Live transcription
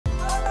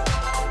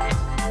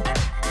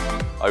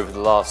Over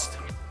the last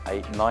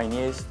 8-9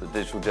 years, the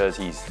Digital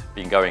Jersey's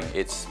been going.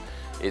 It's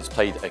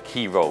played a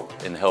key role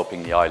in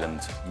helping the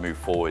island move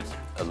forward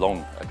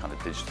along a kind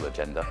of digital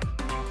agenda.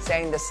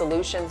 Saying the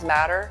solutions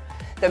matter,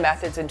 the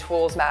methods and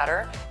tools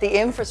matter, the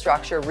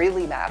infrastructure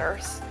really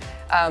matters,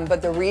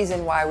 but the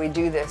reason why we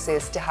do this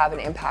is to have an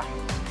impact.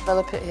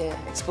 Develop it here,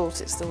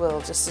 export it to the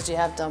world, just as you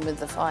have done with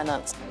the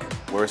finance.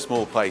 We're a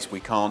small place, we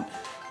can't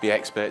be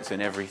experts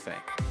in everything.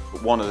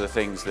 But one of the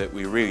things that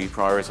we really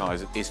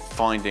prioritise is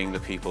finding the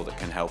people that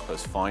can help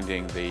us,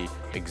 finding the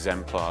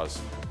exemplars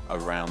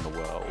around the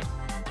world.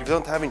 If you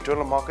don't have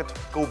internal market,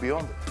 go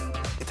beyond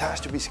it. It has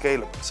to be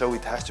scalable, so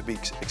it has to be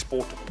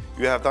exportable.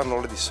 You have done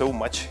already so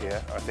much here.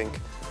 I think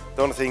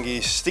the only thing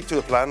is stick to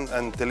the plan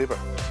and deliver.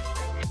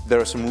 There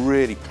are some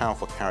really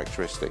powerful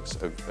characteristics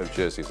of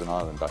Jersey as an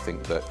island, I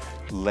think, that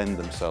lend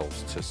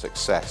themselves to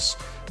success.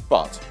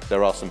 But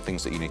there are some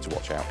things that you need to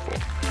watch out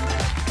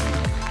for.